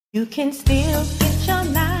You can still get your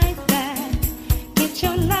life back. Get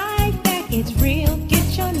your life back. It's real.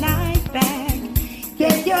 Get your life back.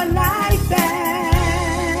 Get your life back.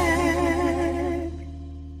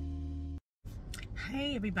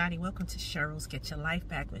 Hey everybody, welcome to Cheryl's Get Your Life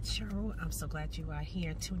Back with Cheryl. I'm so glad you are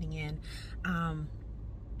here tuning in.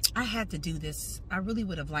 I had to do this. I really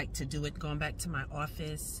would have liked to do it going back to my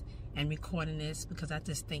office and recording this, because I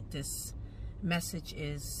just think this message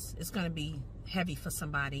is going to be heavy for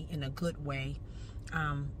somebody in a good way,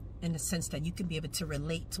 in the sense that you can be able to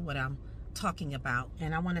relate to what I'm talking about.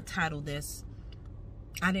 And I want to title this,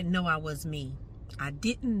 I Didn't Know I Was Me. I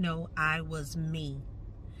didn't know I was me.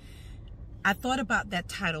 I thought about that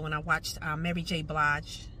title when I watched Mary J.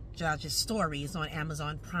 Blige's stories on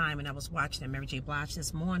Amazon Prime, and I was watching Mary J. Blige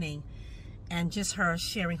this morning, and just her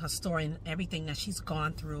sharing her story and everything that she's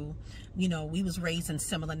gone through. You know, we was raised in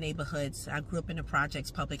similar neighborhoods. I grew up in the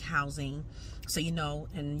projects, public housing. So, you know,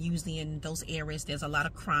 and usually in those areas, there's a lot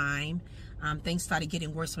of crime. Things started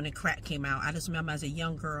getting worse when the crack came out. I just remember as a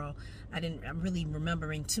young girl, I'm really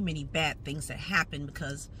remembering too many bad things that happened,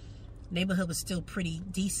 because neighborhood was still pretty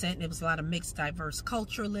decent. There was a lot of mixed, diverse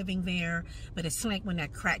culture living there. But it's like when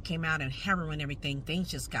that crack came out and heroin and everything,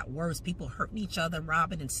 things just got worse. People hurting each other,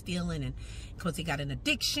 robbing and stealing, and because they got an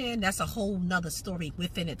addiction. That's a whole nother story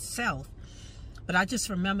within itself. But I just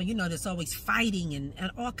remember, you know, there's always fighting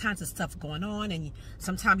and all kinds of stuff going on. And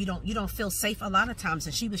sometimes you don't feel safe a lot of times.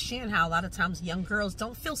 And she was sharing how a lot of times young girls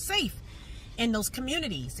don't feel safe in those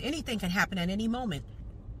communities. Anything can happen at any moment.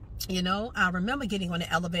 You know, I remember getting on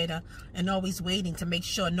the elevator and always waiting to make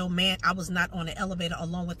sure I was not on the elevator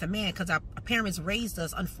alone with a man, because our parents raised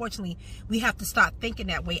us. Unfortunately, we have to start thinking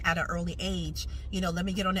that way at an early age. You know, let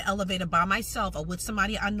me get on the elevator by myself or with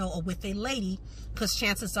somebody I know or with a lady, because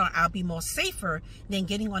chances are I'll be more safer than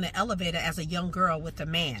getting on the elevator as a young girl with a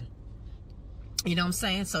man. You know what I'm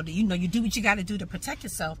saying? So, you know, you do what you got to do to protect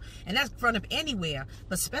yourself. And that's growing up anywhere,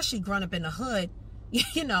 but especially growing up in the hood.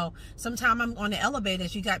 You know, sometimes I'm on the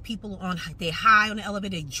elevators, you got people they high on the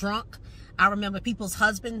elevator, they drunk. I remember people's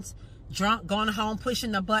husbands drunk, going home,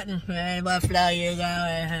 pushing the button. Hey, what flow you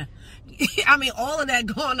going? I mean, all of that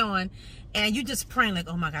going on. And you just praying like,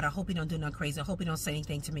 oh my God, I hope he don't do nothing crazy. I hope he don't say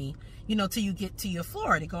anything to me, you know, till you get to your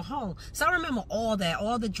floor to go home. So I remember all that,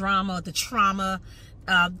 all the drama, the trauma,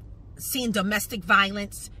 seeing domestic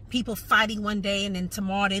violence, people fighting one day and then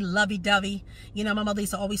tomorrow they lovey-dovey. You know, my mother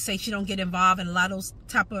used to always say she don't get involved in a lot of those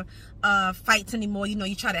type of fights anymore. You know,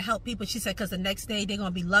 you try to help people. She said, because the next day they're going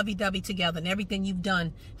to be lovey-dovey together, and everything you've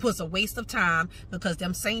done was a waste of time, because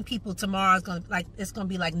them same people tomorrow is going to it's going to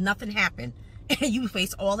be like nothing happened. And you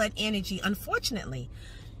waste all that energy, unfortunately.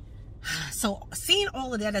 So seeing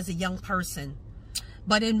all of that as a young person,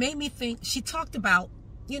 but it made me think, she talked about,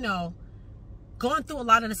 you know, going through a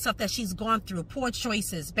lot of the stuff that she's gone through, poor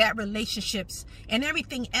choices, bad relationships, and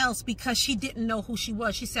everything else, because she didn't know who she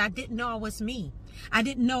was. She said, I didn't know I was me. I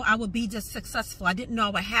didn't know I would be this successful. I didn't know I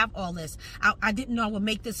would have all this. I didn't know I would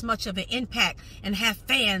make this much of an impact and have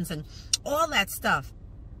fans and all that stuff.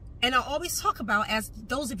 And I always talk about, as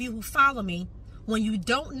those of you who follow me, when you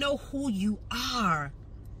don't know who you are,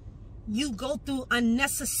 you go through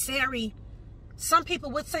unnecessary. Some people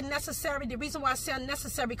would say necessary. The reason why I say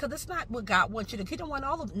unnecessary, because it's not what God wants you to. He don't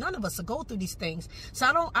want none of us to go through these things. So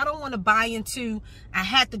I don't want to buy into, I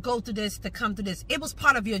had to go through this to come through this. It was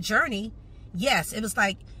part of your journey. Yes, it was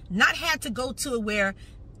like not had to go to it where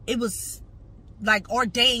it was like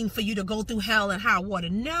ordained for you to go through hell and high water.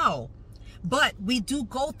 No, but we do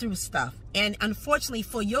go through stuff. And unfortunately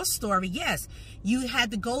for your story, yes, you had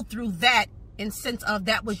to go through that, in sense of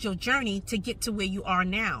that was your journey to get to where you are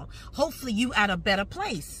now. Hopefully you at a better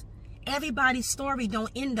place. Everybody's story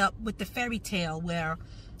don't end up with the fairy tale where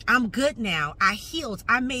I'm good now, I healed,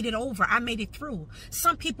 I made it over, I made it through.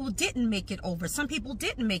 Some people didn't make it over. Some people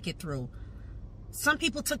didn't make it through. Some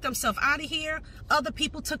people took themselves out of here. Other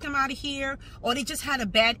people took them out of here, or they just had a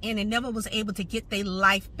bad end and never was able to get their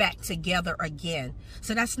life back together again.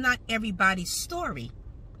 So that's not everybody's story.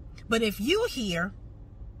 But if you hear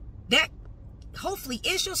that, hopefully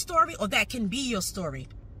is your story, or that can be your story,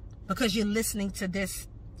 because you're listening to this,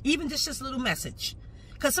 even just this little message.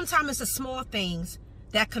 Because sometimes it's the small things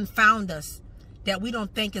that confound us, that we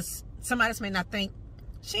don't think is, somebody else may not think,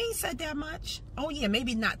 she ain't said that much. Oh yeah,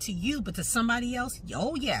 maybe not to you, but to somebody else,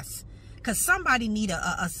 oh yes. Because somebody need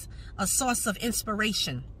a source of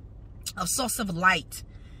inspiration, a source of light,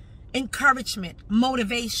 encouragement,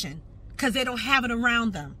 motivation, because they don't have it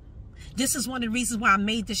around them. This is one of the reasons why I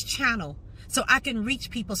made this channel, so I can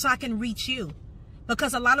reach people, so I can reach you.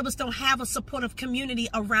 Because a lot of us don't have a supportive community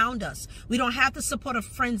around us. We don't have the support of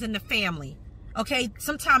friends and the family. Okay,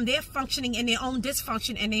 sometimes they're functioning in their own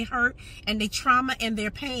dysfunction and they hurt and they trauma and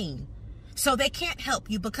their pain. So they can't help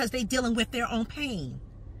you because they're dealing with their own pain.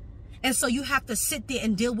 And so you have to sit there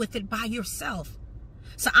and deal with it by yourself.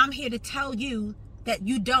 So I'm here to tell you that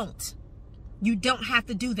you don't have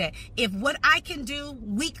to do that. If what I can do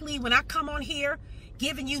weekly when I come on here,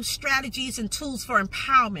 giving you strategies and tools for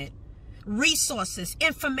empowerment, resources,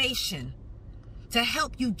 information to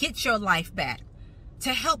help you get your life back,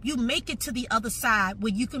 to help you make it to the other side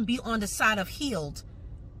where you can be on the side of healed,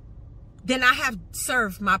 then I have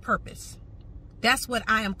served my purpose. That's what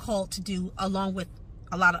I am called to do, along with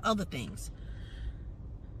a lot of other things.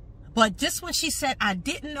 But just when she said, I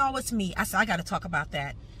didn't know it's me, I said, I got to talk about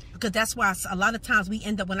that. Because that's why a lot of times we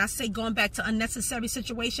end up, when I say going back to unnecessary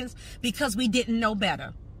situations, because we didn't know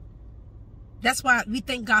better. That's why we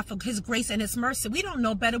thank God for his grace and his mercy. We don't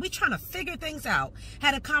know better. We're trying to figure things out.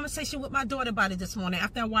 Had a conversation with my daughter about it this morning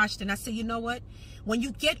after I watched it. And I said, you know what? When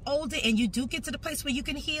you get older and you do get to the place where you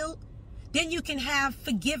can heal, then you can have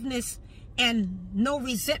forgiveness and no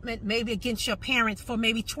resentment maybe against your parents for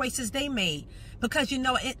maybe choices they made. Because, you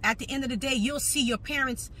know, at the end of the day, you'll see your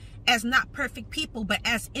parents as not perfect people, but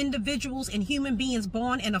as individuals and human beings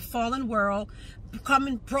born in a fallen world,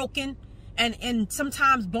 becoming broken, and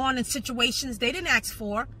sometimes born in situations they didn't ask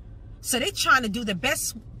for. So they're trying to do the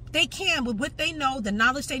best they can with what they know, the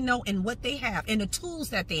knowledge they know, and what they have, and the tools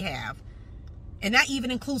that they have. And that even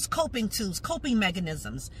includes coping tools, coping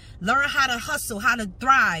mechanisms. Learn how to hustle, how to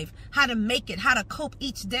thrive, how to make it, how to cope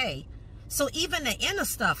each day. So even the inner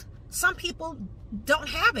stuff, some people don't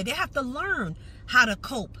have it. They have to learn how to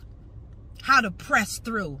cope, how to press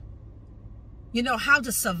through, you know, how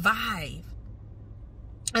to survive.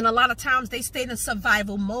 And a lot of times they stayed in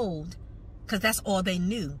survival mode because that's all they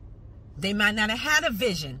knew. They might not have had a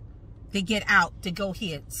vision to get out, to go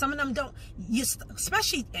here. Some of them don't.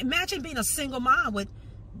 Especially, imagine being a single mom with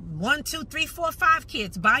 1, 2, 3, 4, 5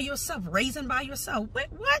 kids by yourself, raising by yourself.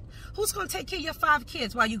 What? Who's going to take care of your 5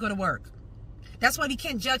 kids while you go to work? That's why we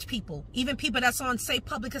can't judge people, even people that's on, say,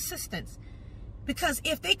 public assistance. Because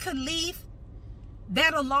if they could leave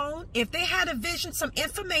that alone, if they had a vision, some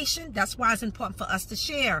information, that's why it's important for us to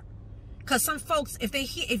share. Because some folks,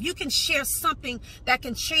 if you can share something that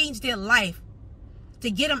can change their life to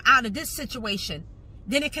get them out of this situation,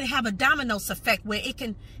 then it can have a dominoes effect where it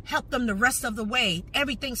can help them the rest of the way.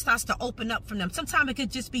 Everything starts to open up for them. Sometimes it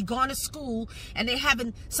could just be going to school and they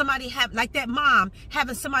having somebody like that mom,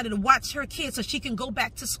 having somebody to watch her kids so she can go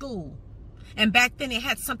back to school. And back then they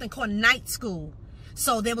had something called night school.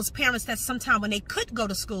 So there was parents that sometimes when they could go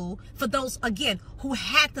to school, for those, again, who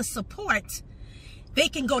had the support, they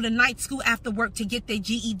can go to night school after work to get their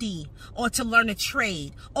GED or to learn a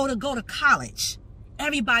trade or to go to college.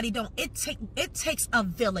 Everybody don't. It takes a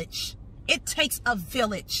village. It takes a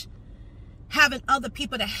village. Having other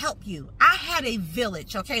people to help you. I had a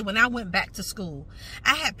village, okay, when I went back to school.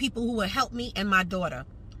 I had people who would help me and my daughter.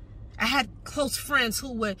 I had close friends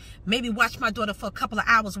who would maybe watch my daughter for a couple of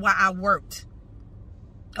hours while I worked.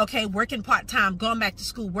 Okay, working part-time, going back to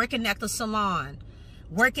school, working at the salon,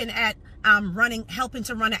 working at helping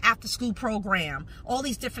to run an after-school program. All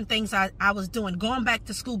these different things I was doing. Going back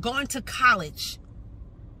to school, going to college.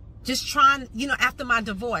 Just trying, you know, after my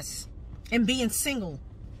divorce and being single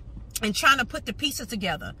and trying to put the pieces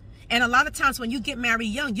together. And a lot of times when you get married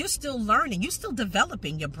young, you're still learning. You're still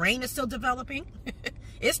developing. Your brain is still developing.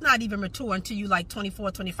 It's not even mature until you like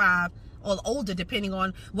 24, 25 or older, depending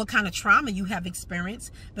on what kind of trauma you have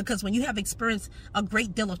experienced. Because when you have experienced a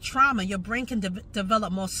great deal of trauma, your brain can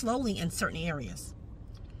develop more slowly in certain areas.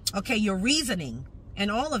 Okay, your reasoning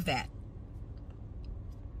and all of that.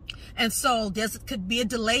 And so could be a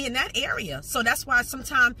delay in that area. So that's why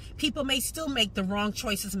sometimes people may still make the wrong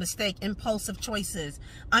choices, impulsive choices,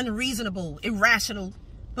 unreasonable, irrational,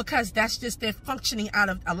 because that's just their functioning out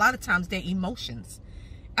of, a lot of times, their emotions,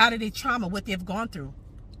 out of their trauma, what they've gone through.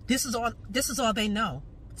 This is all they know.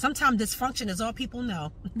 Sometimes dysfunction is all people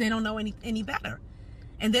know. They don't know any better.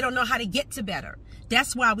 And they don't know how to get to better.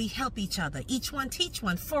 That's why we help each other. Each one teach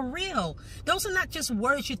one. For real. Those are not just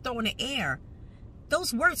words you throw in the air.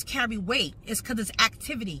 Those words carry weight. It's because it's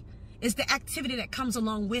activity. It's the activity that comes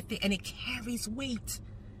along with it, and it carries weight.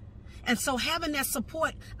 And so having that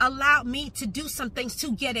support allowed me to do some things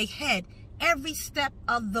to get ahead every step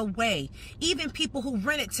of the way. Even people who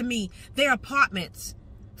rented to me their apartments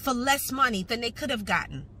for less money than they could have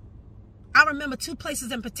gotten. I remember 2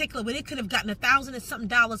 places in particular where they could have gotten $1,000 and something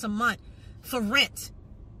a month for rent.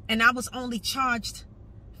 And I was only charged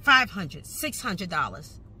 $500,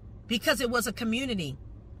 $600. Because it was a community.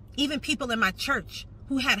 Even people in my church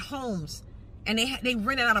who had homes and they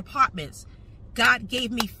rented out apartments. God gave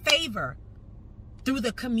me favor through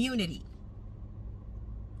the community.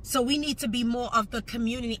 So we need to be more of the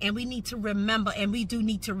community, and we need to remember, and we do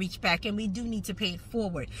need to reach back, and we do need to pay it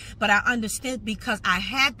forward. But I understand, because I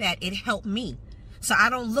had that, it helped me. So I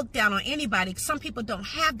don't look down on anybody. Some people don't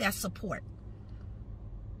have that support.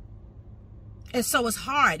 And so it's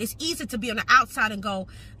hard. It's easy to be on the outside and go,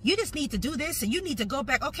 you just need to do this and you need to go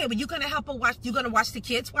back. Okay, but you're going to help her watch. You're going to watch the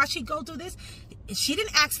kids while she go through this. She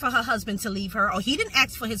didn't ask for her husband to leave her, or he didn't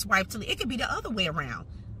ask for his wife to leave. It could be the other way around.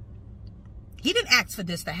 He didn't ask for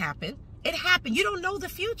this to happen. It happened. You don't know the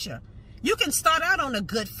future. You can start out on a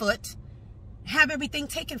good foot, have everything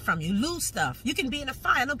taken from you, lose stuff. You can be in a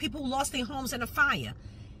fire. I know people who lost their homes in a fire,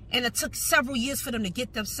 and it took several years for them to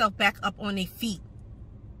get themselves back up on their feet.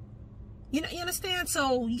 You understand?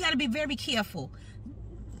 So you got to be very careful.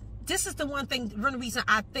 This is the one reason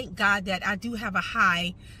I thank God that I do have a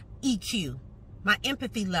high EQ, my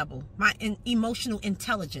empathy level, my emotional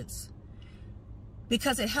intelligence,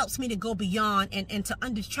 because it helps me to go beyond and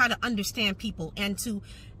to try to understand people, and to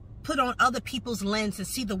put on other people's lens and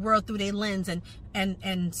see the world through their lens,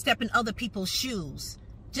 and step in other people's shoes,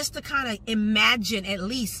 just to kind of imagine at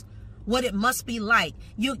least what it must be like.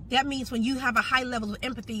 That means when you have a high level of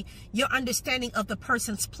empathy, your understanding of the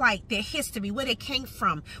person's plight, their history, where they came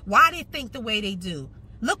from, why they think the way they do.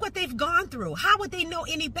 Look what they've gone through. How would they know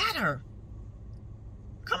any better?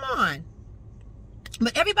 Come on.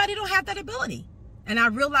 But everybody don't have that ability. And I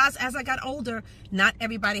realized as I got older, not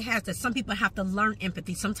everybody has that. Some people have to learn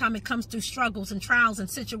empathy. Sometimes it comes through struggles and trials and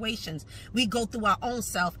situations. We go through our own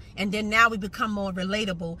self, and then now we become more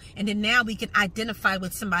relatable, and then now we can identify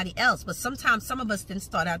with somebody else. But sometimes some of us didn't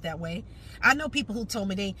start out that way. I know people who told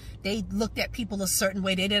me they looked at people a certain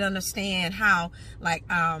way. They didn't understand how, like,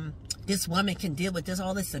 this woman can deal with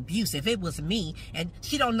all this abuse. If it was me, and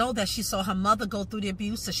she don't know that she saw her mother go through the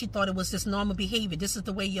abuse, so she thought it was just normal behavior. This is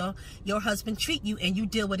the way your husband treat you, and you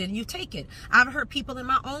deal with it and you take it. I've heard people in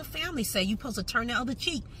my own family say, you're supposed to turn the other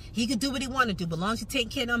cheek. He can do what he want to do, but as long as you take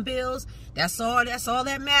care of them bills, that's all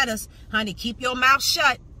that matters. Honey, keep your mouth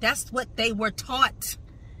shut. That's what they were taught.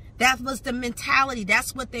 That was the mentality.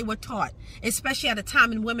 That's what they were taught, especially at a time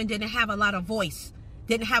when women didn't have a lot of voice,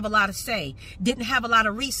 didn't have a lot of say, didn't have a lot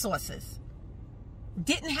of resources.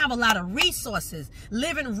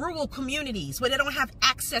 Live in rural communities where they don't have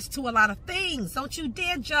access to a lot of things. Don't you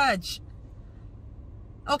dare judge.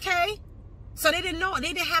 Okay? So they didn't know.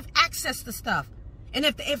 They didn't have access to stuff. And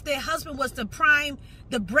if their husband was the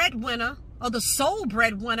breadwinner or the sole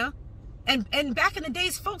breadwinner, and back in the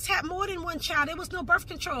days, folks had more than one child. There was no birth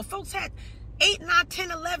control. Folks had 8, 9,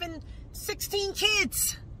 10, 11, 16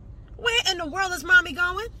 kids. Where in the world is mommy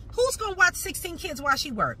going? Who's going to watch 16 kids while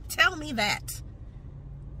she works? Tell me that.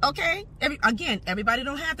 Okay? Everybody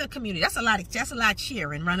don't have that community. That's a lot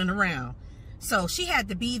cheering, running around. So she had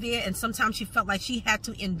to be there, and sometimes she felt like she had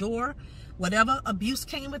to endure whatever abuse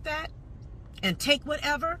came with that and take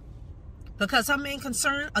whatever, because her main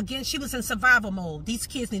concern, again, she was in survival mode. These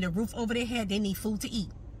kids need a roof over their head. They need food to eat.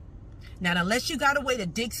 Now, unless you got a way to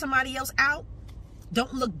dig somebody else out,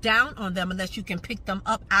 don't look down on them unless you can pick them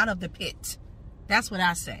up out of the pit. That's what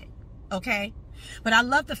I say. Okay? But I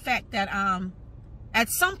love the fact that at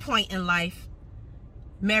some point in life,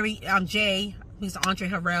 Jay, who's Andre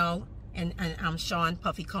Harrell, and Sean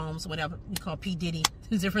Puffy Combs, whatever we call P. Diddy,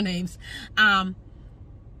 different names, found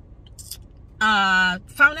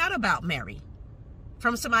out about Mary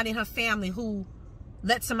from somebody in her family who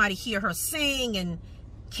let somebody hear her sing and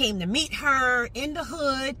came to meet her in the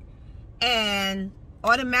hood, and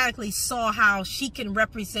automatically saw how she can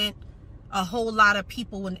represent a whole lot of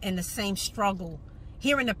people in the same struggle,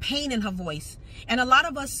 hearing the pain in her voice. And a lot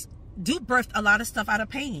of us do birth a lot of stuff out of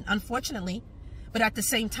pain, unfortunately. But at the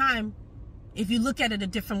same time, if you look at it a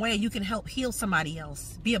different way, you can help heal somebody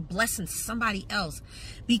else, be a blessing to somebody else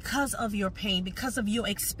because of your pain, because of your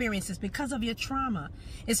experiences, because of your trauma,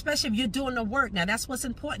 especially if you're doing the work. Now, that's what's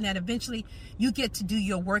important, that eventually you get to do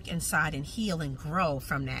your work inside and heal and grow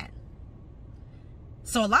from that.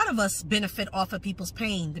 So a lot of us benefit off of people's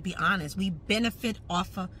pain, to be honest. We benefit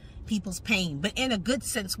off of people's pain, but in a good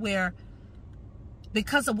sense where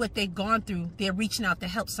because of what they've gone through, they're reaching out to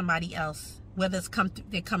help somebody else. Whether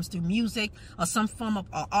it comes through music or some form of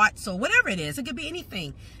art, so whatever it is, it could be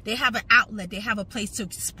anything. They have an outlet. They have a place to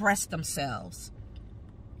express themselves.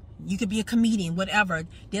 You could be a comedian, whatever.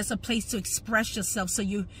 There's a place to express yourself, so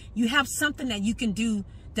you have something that you can do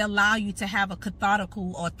that allow you to have a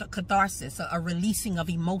cathartical or catharsis, a releasing of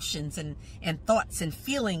emotions and thoughts and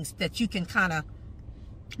feelings that you can kind of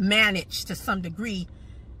manage to some degree,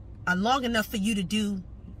 long enough for you to do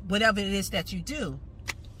whatever it is that you do.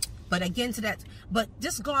 But again, but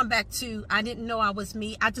just going back to, I didn't know I was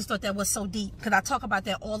me. I just thought that was so deep, because I talk about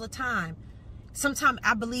that all the time. Sometimes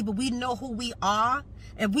I believe if we know who we are,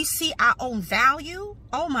 and we see our own value,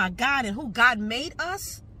 oh my God, and who God made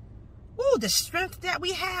us, ooh, the strength that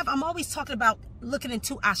we have. I'm always talking about looking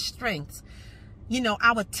into our strengths, you know,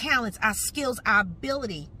 our talents, our skills, our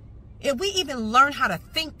ability. If we even learn how to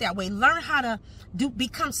think that way, learn how to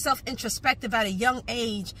become self-introspective at a young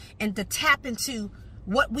age, and to tap into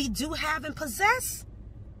what we do have and possess,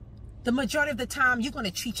 the majority of the time you're going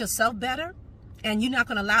to treat yourself better, and you're not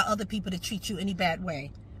going to allow other people to treat you any bad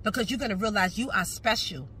way, because you're going to realize you are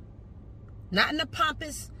special. Not in a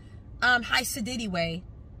pompous, high sedity way,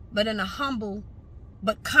 but in a humble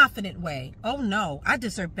but confident way. Oh no, I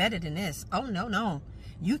deserve better than this. Oh no,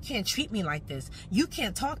 you can't treat me like this. You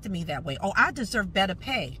can't talk to me that way. Oh, I deserve better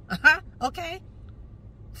pay. Okay?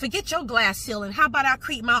 Forget your glass ceiling. How about I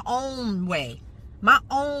create my own way, my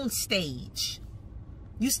own stage?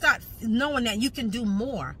 You start knowing that you can do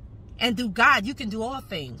more. And through God, you can do all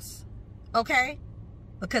things. Okay?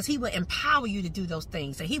 Because he will empower you to do those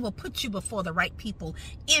things. And he will put you before the right people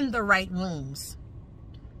in the right rooms.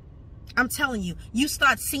 I'm telling you, you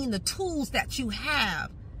start seeing the tools that you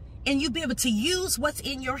have. And you'll be able to use what's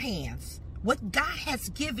in your hands. What God has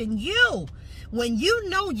given you. When you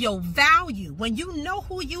know your value. When you know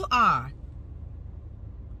who you are.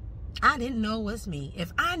 I didn't know it was me.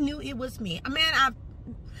 If I knew it was me. Man,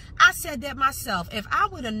 I said that myself. If I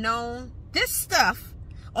would have known this stuff,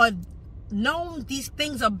 or known these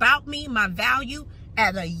things about me, my value,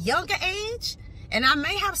 at a younger age, and I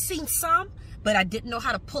may have seen some, but I didn't know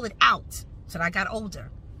how to pull it out until I got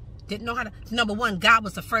older. Didn't know how to. Number one, God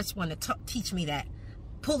was the first one to teach me that.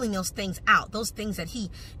 Pulling those things out. Those things that he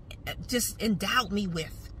just endowed me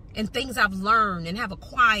with. And things I've learned and have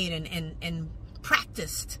acquired and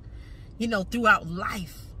practiced, you know, throughout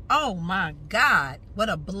life. Oh my God, what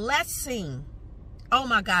a blessing. Oh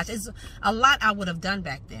my gosh, it's a lot I would have done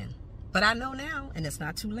back then. But I know now, and it's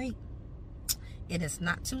not too late. It is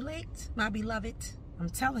not too late, my beloved. I'm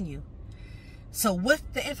telling you. So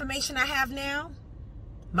with the information I have now,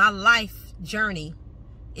 my life journey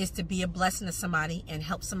is to be a blessing to somebody and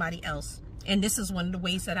help somebody else. And this is one of the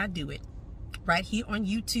ways that I do it. Right here on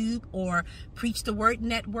YouTube or Preach the Word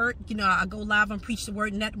Network. You know, I go live on Preach the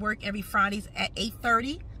Word Network every Fridays at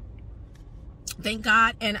 8:30. Thank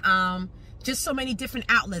God. And just so many different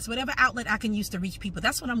outlets. Whatever outlet I can use to reach people.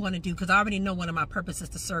 That's what I'm going to do, because I already know one of my purposes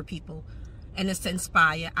to serve people. And it's to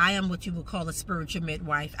inspire. I am what you would call a spiritual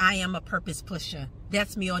midwife. I am a purpose pusher.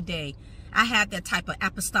 That's me all day. I have that type of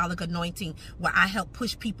apostolic anointing where I help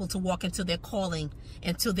push people to walk into their calling,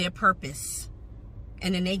 into their purpose.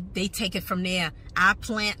 And then they take it from there. I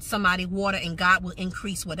plant, somebody water, and God will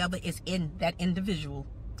increase whatever is in that individual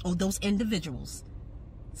or those individuals.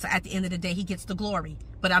 So at the end of the day, he gets the glory.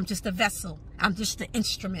 But I'm just a vessel. I'm just the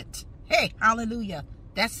instrument. Hey, hallelujah.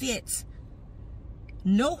 That's it.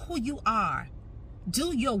 Know who you are.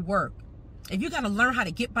 Do your work. If you got to learn how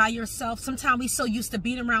to get by yourself, sometimes we so used to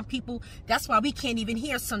being around people. That's why we can't even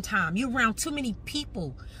hear sometimes. You're around too many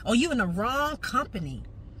people, or you're in the wrong company.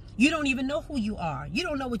 You don't even know who you are. You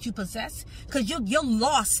don't know what you possess, because you're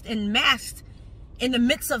lost and masked in the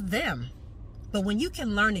midst of them. But when you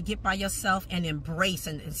can learn to get by yourself and embrace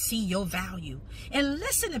and see your value and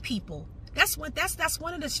listen to people, that's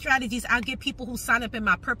one of the strategies I give people who sign up in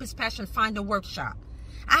my Purpose Passion Finder workshop.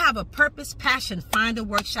 I have a Purpose Passion Finder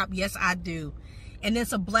workshop. Yes, I do. And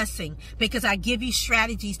it's a blessing, because I give you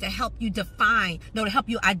strategies to help you to help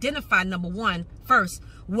you identify, number one, first,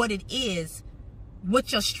 what it is,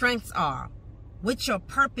 what your strengths are, what your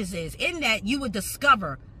purpose is. In that, you would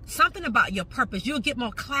discover something about your purpose. You'll get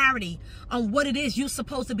more clarity on what it is you're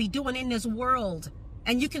supposed to be doing in this world.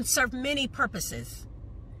 And you can serve many purposes.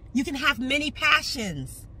 You can have many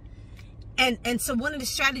passions. And so one of the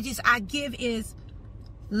strategies I give is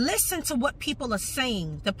listen to what people are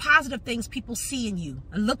saying, the positive things people see in you,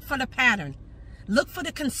 and look for the pattern. Look for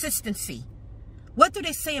the consistency. What do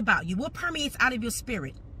they say about you? What permeates out of your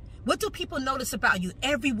spirit? What do people notice about you?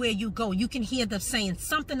 Everywhere you go, you can hear them saying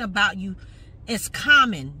something about you is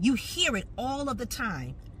common. You hear it all of the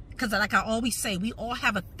time. Because like I always say, we all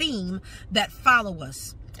have a theme that follow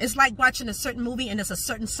us. It's like watching a certain movie and there's a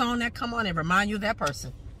certain song that come on and remind you of that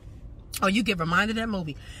person. Or you get reminded of that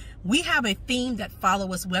movie. We have a theme that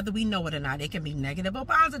follow us whether we know it or not. It can be negative or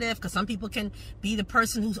positive, because some people can be the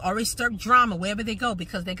person who's already stirred drama wherever they go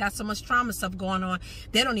because they got so much trauma stuff going on.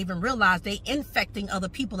 They don't even realize they infecting other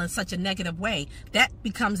people in such a negative way. That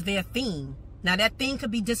becomes their theme. Now that theme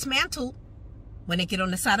could be dismantled when they get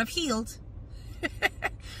on the side of healed.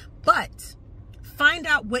 But Find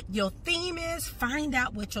out what your theme is. Find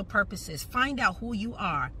out what your purpose is. Find out who you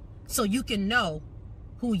are so you can know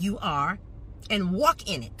who you are and walk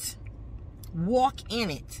in it. Walk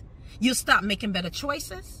in it. You'll stop making better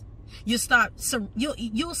choices. You'll start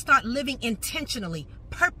living intentionally,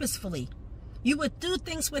 purposefully. You would do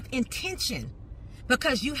things with intention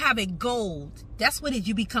because you have a goal. That's what it is.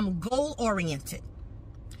 You become goal-oriented,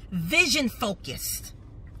 vision-focused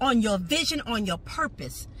on your vision, on your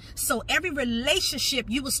purpose. So every relationship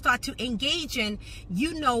you will start to engage in,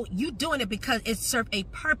 you know you're doing it because it serves a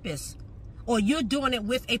purpose, or you're doing it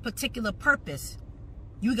with a particular purpose.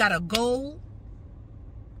 You got a goal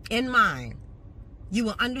in mind. You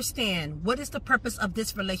will understand what is the purpose of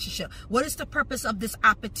this relationship. What is the purpose of this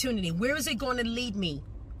opportunity? Where is it going to lead me?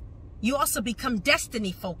 You also become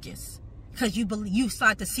destiny focused because you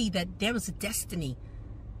start to see that there is a destiny.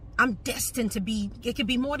 I'm destined to be, it could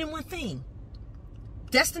be more than one thing.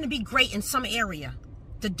 Destined to be great in some area,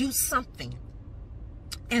 to do something.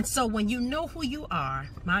 And so when you know who you are,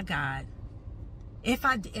 my God, if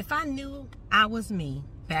I knew I was me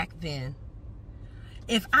back then,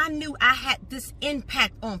 if I knew I had this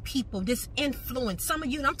impact on people, this influence, some of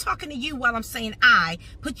you, and I'm talking to you while I'm saying I,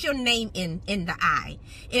 put your name in the I.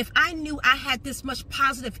 If I knew I had this much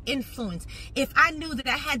positive influence, if I knew that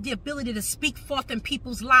I had the ability to speak forth in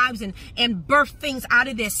people's lives and birth things out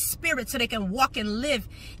of their spirit so they can walk and live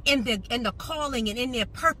in the calling and in their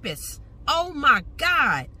purpose. Oh my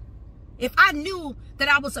God. If I knew that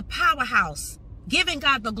I was a powerhouse, giving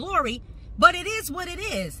God the glory, but it is what it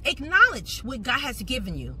is. Acknowledge what God has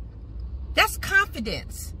given you. That's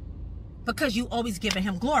confidence because you always giving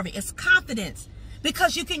him glory. It's confidence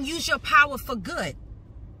because you can use your power for good.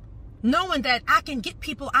 Knowing that I can get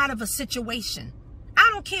people out of a situation. I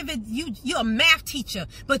don't care if you're a math teacher,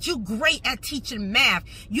 but you're great at teaching math.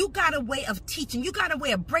 You got a way of teaching. You got a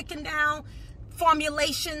way of breaking down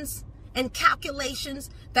formulations and calculations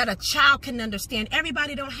that a child can understand.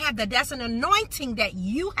 Everybody don't have that. That's an anointing that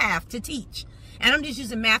you have to teach. And I'm just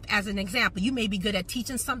using math as an example. You may be good at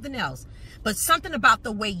teaching something else, but something about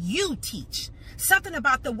the way you teach, something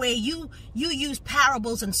about the way you use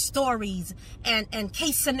parables and stories and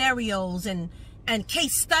case scenarios and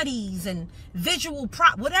case studies and visual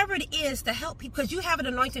whatever it is to help people, because you have an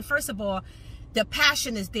anointing. First of all, the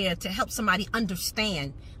passion is there to help somebody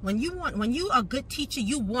understand. When you are a good teacher,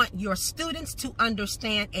 you want your students to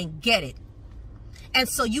understand and get it. And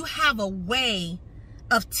so you have a way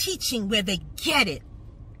of teaching where they get it.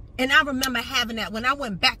 And I remember having that when I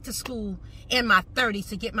went back to school in my 30s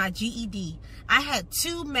to get my GED. I had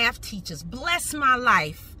two math teachers, bless my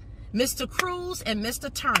life, Mr. Cruz and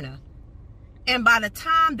Mr. Turner. And by the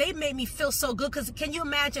time they made me feel so good, because can you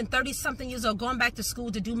imagine 30-something years old going back to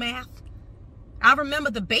school to do math? I remember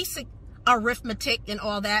the basic arithmetic and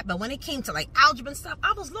all that, but when it came to like algebra and stuff,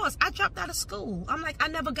 I was lost. I dropped out of school. I'm like, I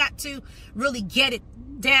never got to really get it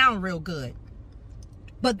down real good.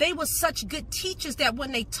 But they were such good teachers that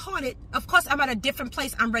when they taught it, of course, I'm at a different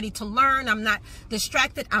place. I'm ready to learn. I'm not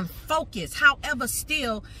distracted. I'm focused. However,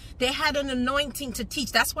 still, they had an anointing to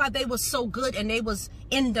teach. That's why they were so good and they was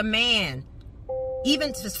in demand, even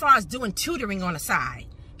as far as doing tutoring on the side.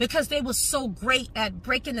 Because they were so great at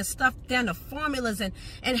breaking the stuff down, the formulas, and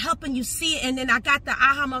helping you see it. And then I got the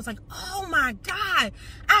aha moment. I was like, oh my God,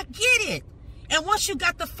 I get it. And once you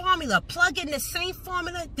got the formula, plug in the same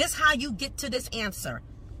formula, this is how you get to this answer.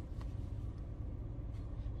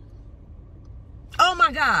 Oh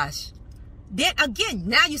my gosh. Then again,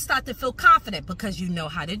 now you start to feel confident because you know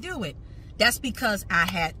how to do it. That's because I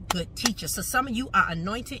had good teachers. So some of you are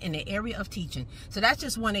anointed in the area of teaching. So that's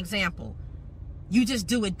just one example. You just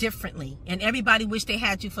do it differently. And everybody wish they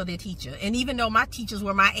had you for their teacher. And even though my teachers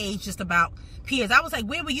were my age, just about peers, I was like,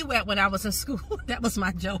 where were you at when I was in school? That was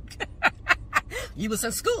my joke. You was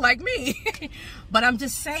in school like me. But I'm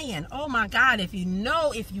just saying, oh my God, if you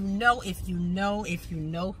know who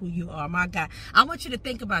you are, my God, I want you to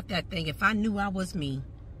think about that thing. If I knew I was me.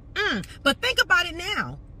 But think about it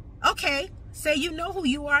now. Okay, say you know who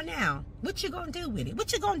you are now. What you gonna do with it?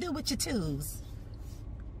 What you gonna do with your tools?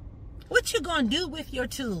 What you gonna do with your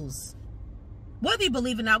tools? Whether you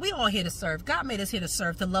believe it or not, we all here to serve. God made us here to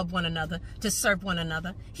serve, to love one another, to serve one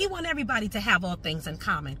another. He wants everybody to have all things in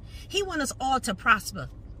common. He wants us all to prosper.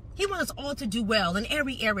 He wants us all to do well in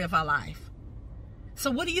every area of our life.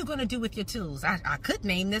 So what are you gonna do with your tools? I could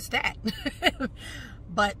name this that.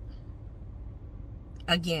 But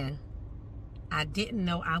again, I didn't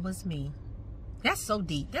know I was me. That's so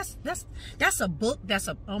deep. That's a book.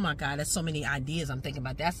 Oh my God, there's so many ideas I'm thinking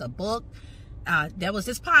about. That's a book. There was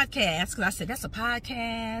this podcast, because I said that's a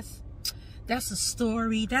podcast. That's a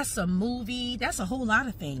story. That's a movie. That's a whole lot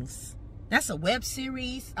of things. That's a web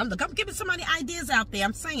series. I'm giving somebody ideas out there.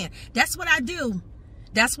 I'm saying that's what I do.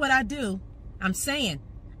 That's what I do. I'm saying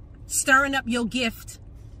stirring up your gift,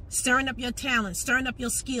 stirring up your talent, stirring up your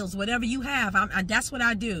skills, whatever you have. That's what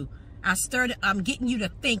I do. I'm getting you to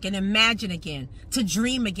think and imagine again, to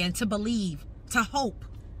dream again, to believe, to hope,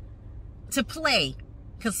 to play.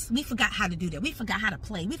 Because we forgot how to do that. We forgot how to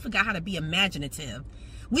play. We forgot how to be imaginative.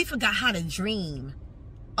 We forgot how to dream.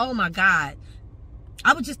 Oh my God.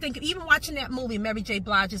 I was just thinking, even watching that movie, Mary J.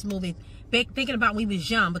 Blige's movie, thinking about when we was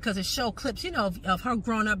young, because it showed clips, of her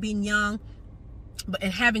growing up being young,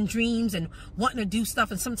 and having dreams and wanting to do stuff,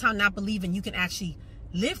 and sometimes not believing you can actually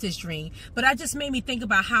live this dream. But it just made me think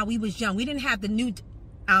about how we was young. We didn't have the new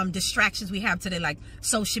distractions we have today, like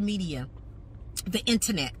social media, the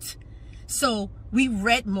internet. So we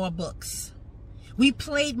read more books. We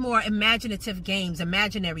played more imaginative games,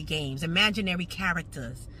 imaginary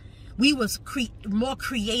characters. We was more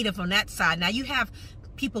creative on that side. Now you have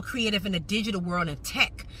people creative in the digital world and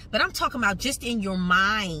tech, but I'm talking about just in your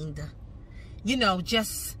mind,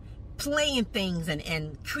 just playing things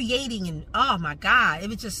and creating, and oh my God, it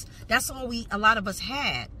was just, that's all a lot of us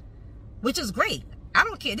had, which is great. I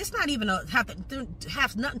don't care. This not even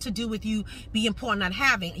have nothing to do with you being poor, not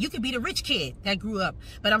having. You could be the rich kid that grew up,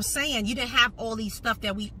 but I'm saying you didn't have all these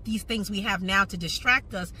these things we have now to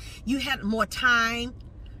distract us. You had more time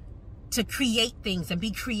to create things and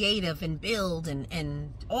be creative and build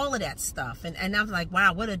and all of that stuff. And I'm like,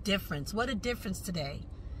 wow, what a difference. What a difference today.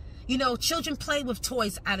 Children played with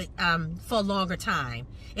toys for a longer time.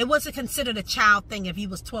 It wasn't considered a child thing if you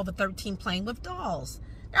was 12 or 13 playing with dolls.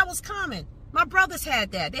 That was common. My brothers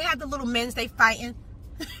had that. They had the little men's they fighting.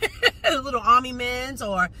 The little army men's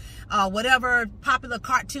or whatever popular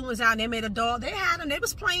cartoon was out and they made a doll. They had them. They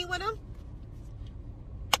was playing with them.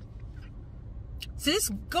 So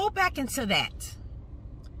just go back into that.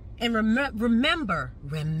 And remember.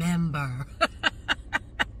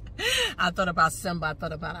 I thought about Simba. I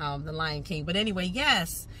thought about the Lion King. But anyway,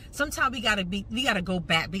 yes. Sometimes we gotta go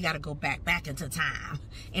back. We gotta go back into time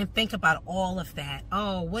and think about all of that.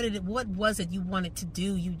 Oh, what was it you wanted to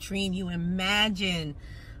do? You dream, you imagine.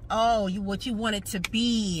 Oh, what you wanted to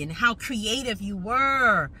be and how creative you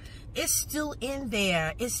were. It's still in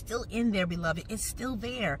there. It's still in there, beloved. It's still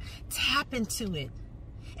there. Tap into it.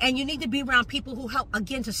 And you need to be around people who help,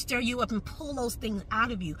 again, to stir you up and pull those things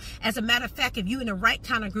out of you. As a matter of fact, if you're in the right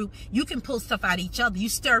kind of group, you can pull stuff out of each other. You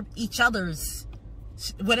stir each other's,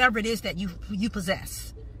 whatever it is that you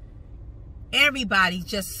possess. Everybody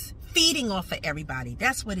just feeding off of everybody.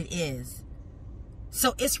 That's what it is.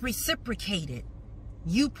 So it's reciprocated.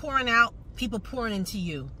 You pouring out, people pouring into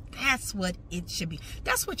you. That's what it should be.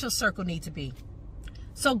 That's what your circle needs to be.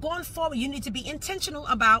 So going forward, you need to be intentional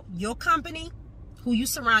about your company, who you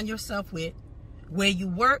surround yourself with, where you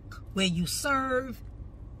work, where you serve,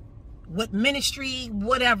 what ministry,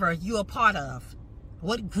 whatever you're a part of,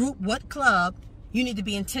 what group, what club. You need to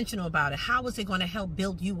be intentional about it. How is it going to help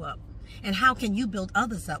build you up? And how can you build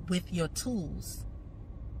others up with your tools,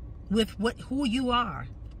 with who you are?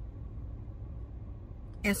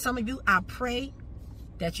 And some of you, I pray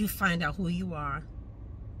that you find out who you are,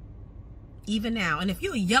 even now. And if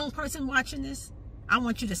you're a young person watching this, I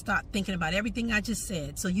want you to start thinking about everything I just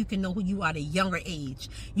said so you can know who you are at a younger age.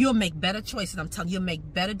 You'll make better choices. I'm telling you, you'll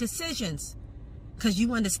make better decisions because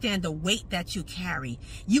you understand the weight that you carry.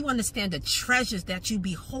 You understand the treasures that you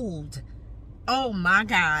behold. Oh my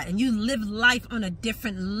God. And you live life on a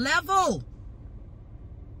different level.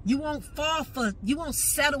 You won't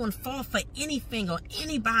settle and fall for anything or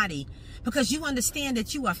anybody because you understand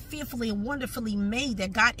that you are fearfully and wonderfully made,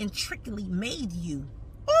 that God intricately made you.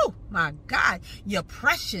 Oh my God, you're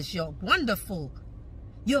precious, you're wonderful,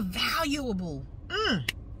 you're valuable.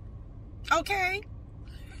 Okay.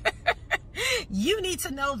 You need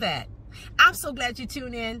to know that. I'm so glad you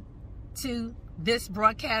tuned in to this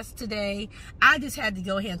broadcast today. I just had to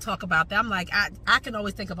go ahead and talk about that. I'm like, I can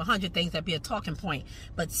always think of 100 things that be a talking point,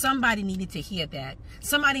 but somebody needed to hear that.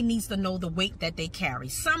 Somebody needs to know the weight that they carry.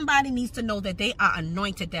 Somebody needs to know that they are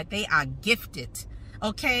anointed, that they are gifted,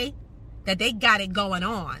 okay? That they got it going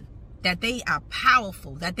on, that they are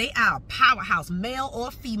powerful, that they are a powerhouse, male or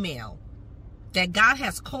female, that God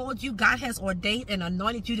has called you, God has ordained and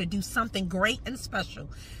anointed you to do something great and special.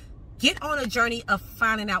 Get on a journey of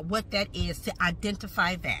finding out what that is, to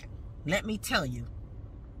identify that. Let me tell you,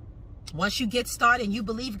 once you get started and you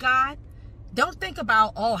believe God, don't think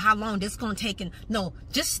about, oh, how long this is going to take. No,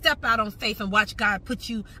 just step out on faith and watch God put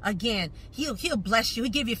you, again, he'll bless you.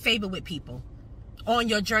 He'll give you favor with people on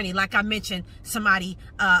your journey. Like I mentioned, somebody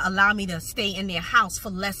allowed me to stay in their house for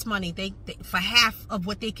less money. They for half of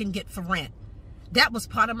what they can get for rent. That was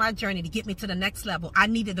part of my journey to get me to the next level. I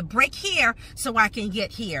needed a break here so I can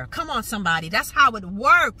get here. Come on, somebody. That's how it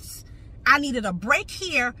works. I needed a break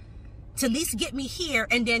here to at least get me here,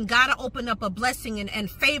 and then God will open up a blessing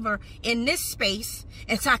and favor in this space,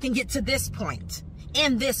 and so I can get to this point,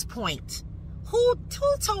 in this point. Who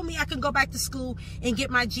told me I can go back to school and get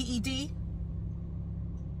my GED?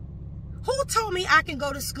 Who told me I can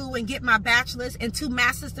go to school and get my bachelor's and 2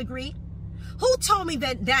 master's degree? Who told me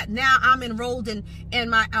that now I'm enrolled in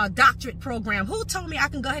my doctorate program? Who told me I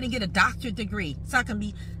can go ahead and get a doctorate degree so I can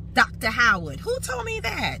be Dr. Howard? Who told me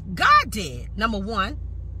that? God did. Number 1,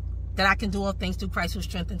 that I can do all things through Christ who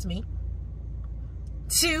strengthens me.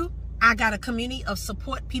 2, I got a community of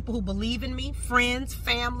support, people who believe in me, friends,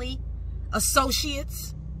 family,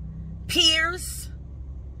 associates, peers.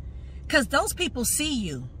 Because those people see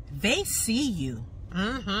you. They see you.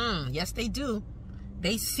 Yes, they do.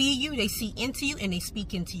 They see you, they see into you, and they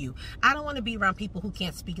speak into you. I don't want to be around people who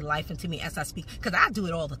can't speak life into me as I speak, because I do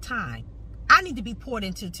it all the time. I need to be poured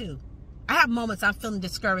into too. I have moments I'm feeling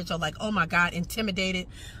discouraged or like, oh my God, intimidated.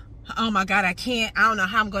 Oh my God, I don't know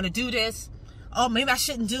how I'm going to do this. Oh, maybe I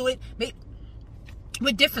shouldn't do it. Maybe,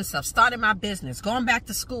 with different stuff, starting my business, going back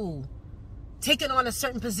to school, taking on a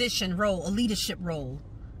certain position, role, a leadership role.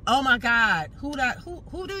 Oh my God, who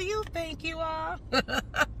do you think you are?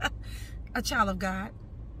 A child of God.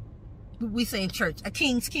 We say in church, a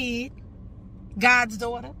king's kid, God's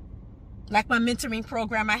daughter. Like my mentoring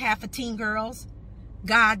program I have for teen girls,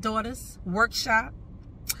 goddaughters, workshop.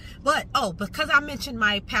 But, because I mentioned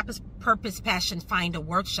my Purpose Passion Finder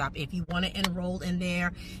workshop, if you want to enroll in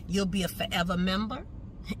there, you'll be a forever member.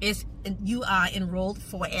 You are enrolled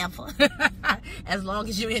forever, as long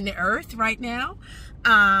as you're in the earth right now.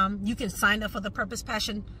 You can sign up for the Purpose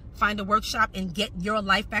Passion Finder workshop and get your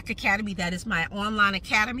Life Back Academy. That is my online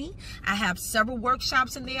academy. I have several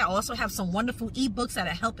workshops in there. I also have some wonderful ebooks that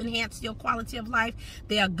help enhance your quality of life.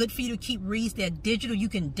 They are good for you to keep reads. They're digital. You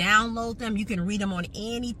can download them. You can read them on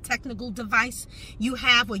any technical device you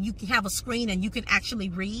have, where you can have a screen and you can actually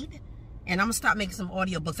read. And I'm gonna start making some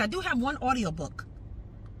audiobooks. I do have one audiobook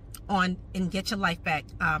on in Get Your Life Back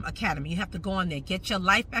Academy. You have to go on there,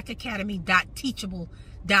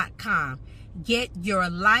 getyyourlifebackacademy.teachable.com.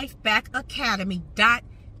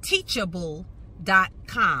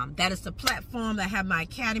 getyyourlifebackacademy.teachable.com. That is the platform that I have my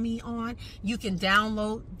academy on. You can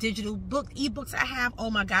download digital ebooks I have. Oh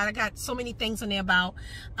my God, I got so many things in there about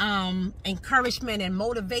encouragement and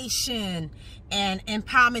motivation and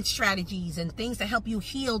empowerment strategies and things to help you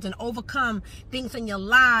heal and overcome things in your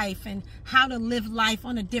life, and how to live life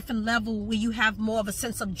on a different level where you have more of a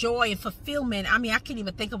sense of joy and fulfillment. I mean, I can't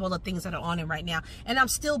even think of all the things that are on it right now. And I'm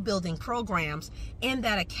still building programs in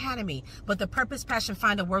that academy. But the Purpose Passion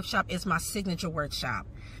Finder workshop is my signature workshop,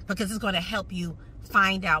 because it's going to help you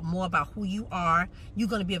find out more about who you are. You're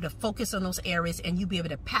going to be able to focus on those areas, and you'll be able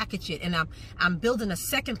to package it. And I'm building a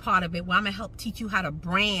second part of it where I'm going to help teach you how to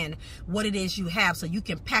brand what it is you have, so you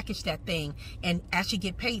can package that thing and actually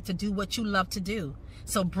get paid to do what you love to do.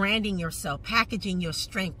 So branding yourself, packaging your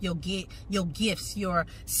strength, your gifts, your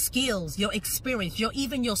skills, your experience,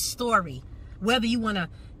 even your story. Whether you want to,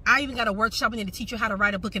 I even got a workshop in there to teach you how to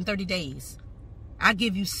write a book in 30 days. I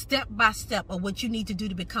give you step by step of what you need to do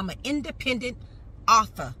to become an independent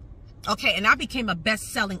author. Okay, and I became a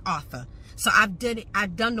best-selling author. So I've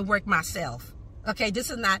done the work myself. Okay,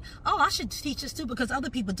 this is not, I should teach this too because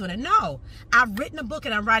other people doing it. No, I've written a book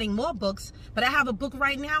and I'm writing more books, but I have a book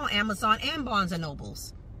right now on Amazon and Barnes &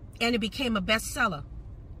 Nobles, and it became a bestseller.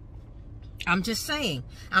 I'm just saying,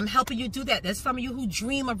 I'm helping you do that. There's some of you who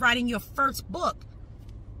dream of writing your first book.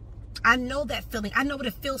 I know that feeling. I know what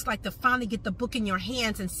it feels like to finally get the book in your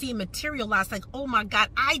hands and see it materialize. Like, oh my God,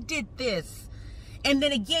 I did this. And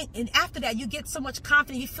then again, and after that, you get so much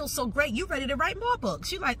confidence. You feel so great. You're ready to write more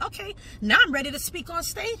books. You're like, okay, now I'm ready to speak on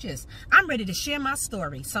stages. I'm ready to share my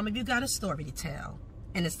story. Some of you got a story to tell,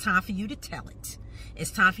 and it's time for you to tell it.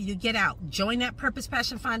 It's time for you to get out. Join that Purpose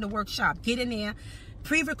Passion Finder workshop. Get in there.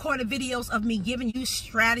 Pre-recorded videos of me giving you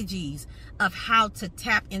strategies of how to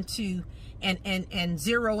tap into and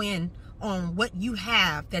zero in on what you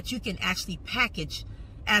have that you can actually package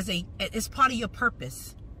as part of your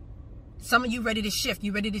purpose. Some of you ready to shift,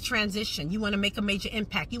 you ready to transition, you want to make a major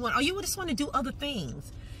impact, you just want to do other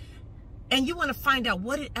things, and you want to find out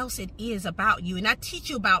what else it is about you. And I teach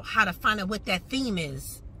you about how to find out what that theme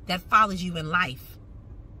is that follows you in life.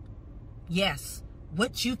 Yes,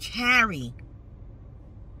 what you carry.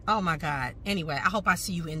 Oh my God. Anyway, I hope I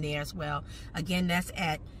see you in there as well. Again, that's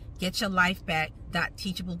at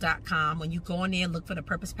getyyourlifeback.teachable.com. When you go in there and look for the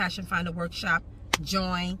Purpose Passion Finder workshop,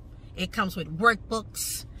 join. It comes with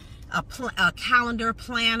workbooks. a calendar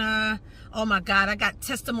planner. Oh my God, I got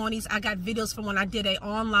testimonies. I got videos from when I did a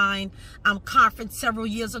online conference several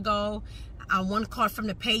years ago. One called From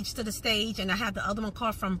the Page to the Stage, and I had the other one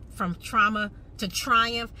called From Trauma to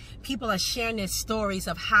Triumph. People are sharing their stories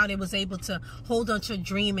of how they was able to hold on to a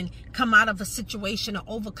dream and come out of a situation or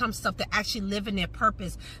overcome stuff to actually live in their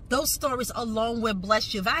purpose. Those stories alone will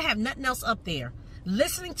bless you. If I have nothing else up there,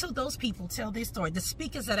 listening to those people tell their story, the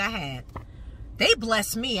speakers that I had, they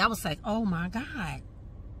blessed me. I was like, oh my God.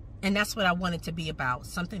 And that's what I wanted to be about,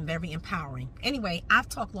 something very empowering. Anyway, I've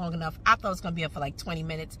talked long enough. I thought it was going to be up for like 20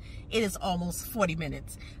 minutes. It is almost 40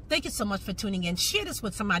 minutes. Thank you so much for tuning in. Share this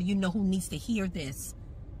with somebody you know who needs to hear this.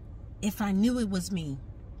 If I knew it was me.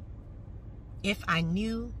 If I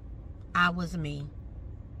knew I was me.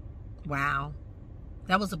 Wow.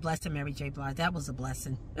 That was a blessing, Mary J. Blige. That was a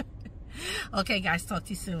blessing. Okay, guys. Talk to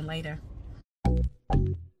you soon. Later.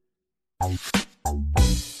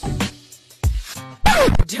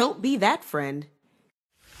 Don't be that friend.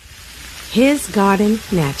 His Garden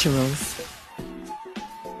Naturals.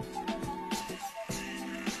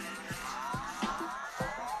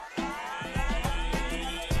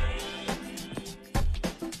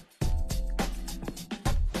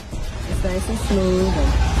 It's nice and smooth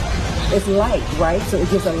and it's light, right? So it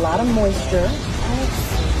gives a lot of moisture.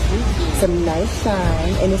 Some nice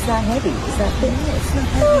shine, and it's not heavy. It's not thick. It's not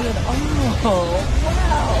heavy at all.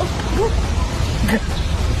 Wow.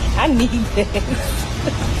 I need this.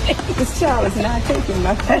 This child is not taking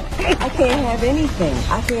my phone. I can't have anything.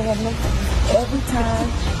 I can't have nothing. Every time.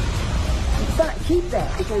 It's not, keep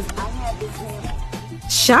that because I have this thing.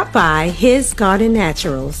 Shop by His Garden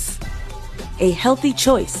Naturals. A healthy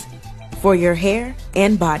choice for your hair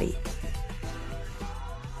and body.